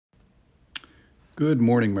Good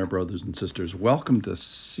morning, my brothers and sisters. Welcome to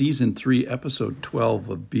Season 3, Episode 12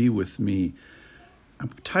 of Be With Me. I'm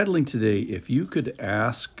titling today, If You Could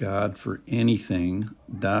Ask God for Anything, ...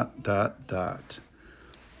 This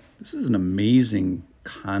is an amazing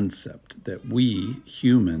concept that we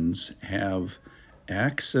humans have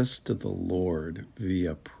access to the Lord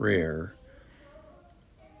via prayer,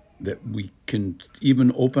 that we can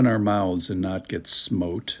even open our mouths and not get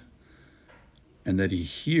smote, and that He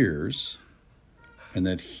hears. And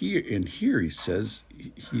that here he says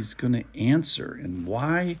he's going to answer. And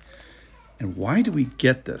why do we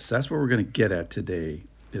get this? That's what we're going to get at today,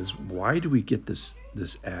 is why do we get this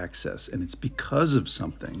access? And it's because of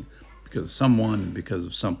something, because of someone, because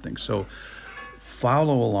of something. So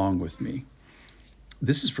follow along with me.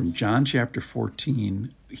 This is from John chapter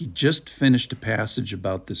 14. He just finished a passage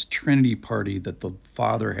about this Trinity party that the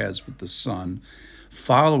Father has with the Son.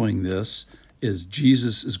 Following this is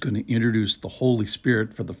Jesus is going to introduce the Holy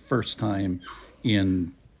Spirit for the first time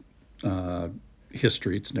in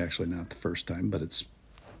history. It's actually not the first time, but it's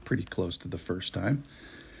pretty close to the first time.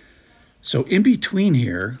 So in between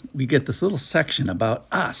here, we get this little section about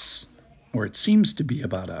us, or it seems to be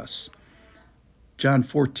about us. John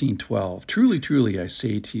 14:12. Truly, truly, I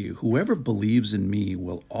say to you, whoever believes in me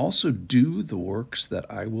will also do the works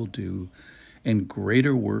that I will do, and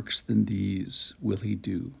greater works than these will he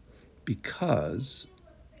do, because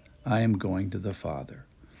I am going to the Father.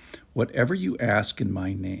 Whatever you ask in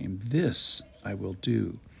my name, this I will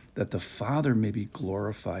do, that the Father may be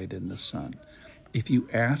glorified in the Son. If you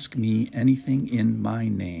ask me anything in my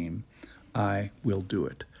name, I will do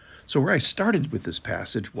it. So where I started with this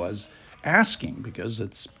passage was asking, because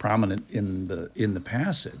it's prominent in the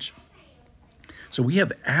passage. So we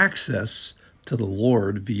have access to the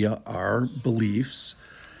Lord via our beliefs.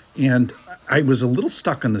 And I was a little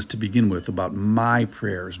stuck on this to begin with, about my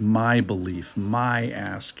prayers, my belief, my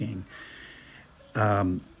asking.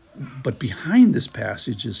 But behind this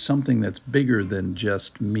passage is something that's bigger than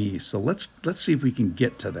just me. So let's see if we can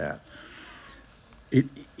get to that.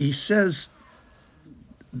 He says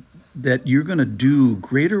that you're going to do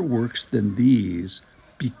greater works than these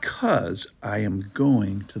because I am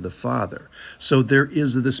going to the Father. So there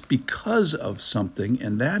is this because of something,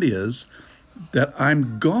 and that is that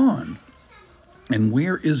I'm gone. And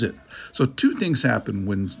where is it? So two things happen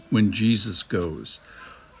when Jesus goes.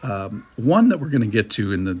 One that we're going to get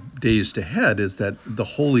to in the days ahead is that the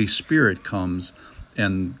Holy Spirit comes,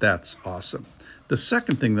 and that's awesome. The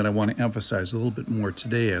second thing that I want to emphasize a little bit more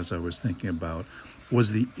today, as I was thinking about,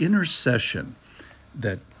 was the intercession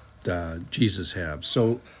that Jesus has.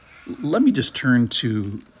 So let me just turn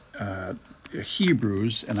to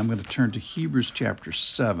Hebrews, and I'm going to turn to Hebrews chapter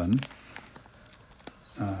 7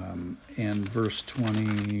 and verse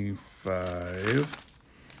 25.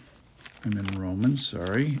 I'm in Romans,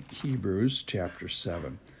 sorry. Hebrews chapter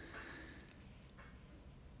 7.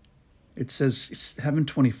 It says,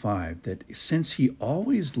 7:25, that since he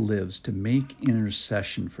always lives to make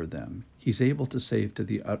intercession for them, he's able to save to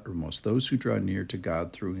the uttermost those who draw near to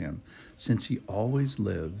God through him, since he always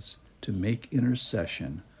lives to make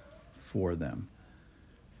intercession for them.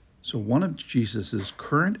 So one of Jesus's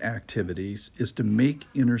current activities is to make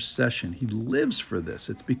intercession. He lives for this.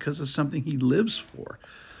 It's because of something he lives for.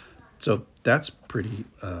 So that's pretty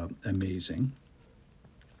amazing.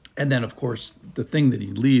 And then, of course, the thing that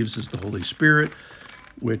he leaves is the Holy Spirit,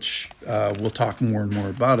 which we'll talk more and more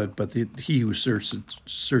about it. But he who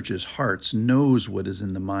searches hearts knows what is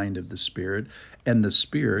in the mind of the Spirit, and the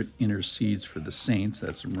Spirit intercedes for the saints.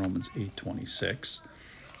 That's in Romans 8:26.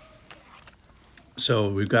 So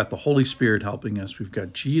we've got the Holy Spirit helping us. We've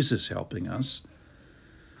got Jesus helping us.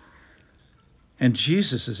 And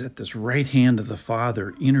Jesus is at this right hand of the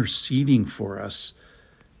Father interceding for us.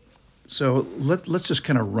 So let's just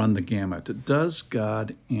kind of run the gamut. Does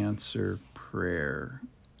God answer prayer?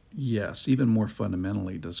 Yes. Even more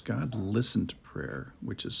fundamentally, does God listen to prayer,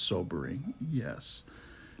 which is sobering? Yes.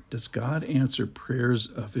 Does God answer prayers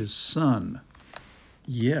of his Son?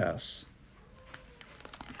 Yes.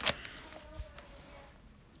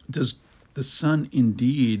 Does the Son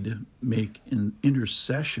indeed make an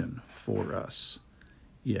intercession for us?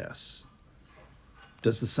 Yes.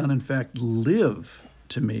 Does the Son, in fact, live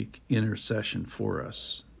to make intercession for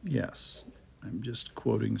us? Yes. I'm just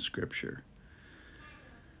quoting Scripture.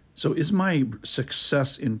 So is my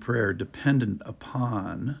success in prayer dependent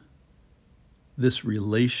upon this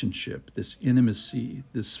relationship, this intimacy,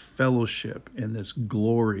 this fellowship, and this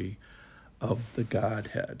glory of the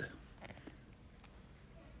Godhead?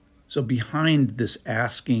 So behind this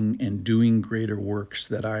asking and doing greater works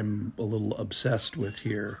that I'm a little obsessed with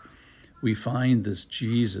here, we find this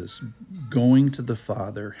Jesus going to the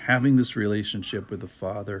Father, having this relationship with the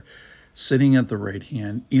Father, sitting at the right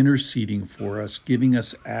hand, interceding for us, giving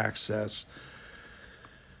us access.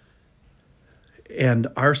 And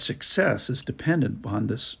our success is dependent upon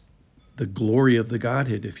this, the glory of the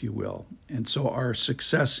Godhead, if you will. And so our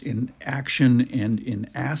success in action and in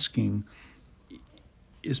asking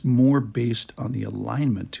is more based on the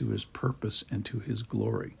alignment to his purpose and to his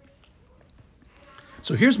glory.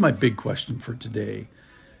 So here's my big question for today.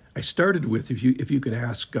 I started with if you could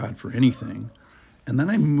ask God for anything, and then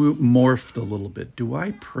I morphed a little bit. Do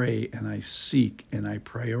I pray and I seek and I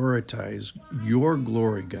prioritize your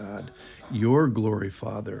glory, God, your glory,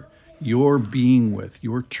 Father, your being with,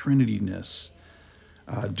 your Trinityness?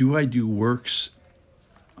 Do I do works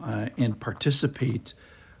and participate,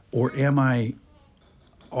 or am I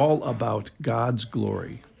all about God's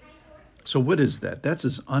glory? So what is that? That's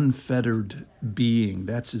his unfettered being.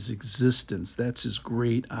 That's his existence. That's his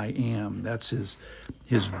great I am. That's his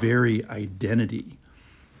very identity.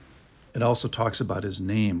 It also talks about his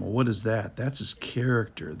name. Well, what is that? That's his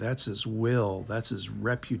character. That's his will. That's his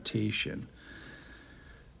reputation.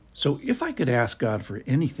 So if I could ask God for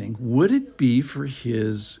anything, would it be for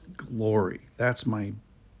his glory? That's my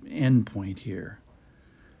end point here.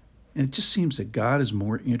 And it just seems that God is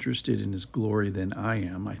more interested in his glory than I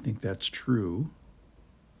am. I think that's true.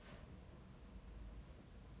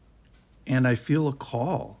 And I feel a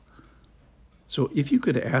call. So if you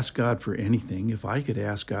could ask God for anything, if I could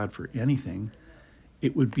ask God for anything,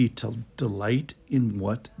 it would be to delight in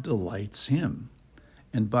what delights him.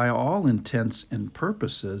 And by all intents and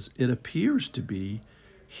purposes, it appears to be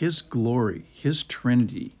his glory, his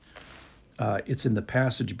Trinity. It's in the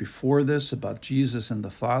passage before this about Jesus and the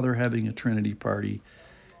Father having a Trinity party.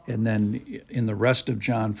 And then in the rest of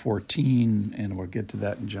John 14, and we'll get to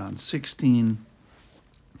that in John 16,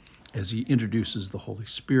 as he introduces the Holy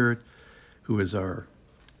Spirit, who is our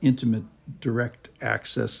intimate, direct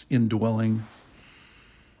access indwelling.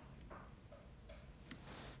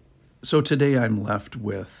 So today I'm left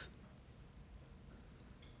with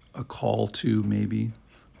a call to maybe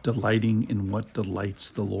delighting in what delights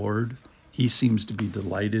the Lord. He seems to be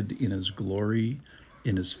delighted in his glory,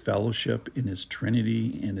 in his fellowship, in his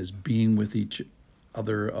Trinity, in his being with each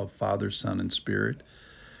other of Father, Son, and Spirit.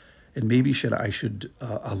 And maybe I should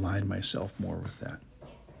align myself more with that.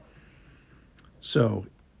 So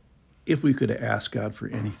if we could ask God for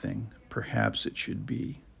anything, perhaps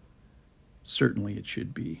certainly it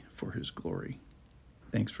should be for his glory.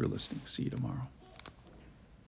 Thanks for listening. See you tomorrow.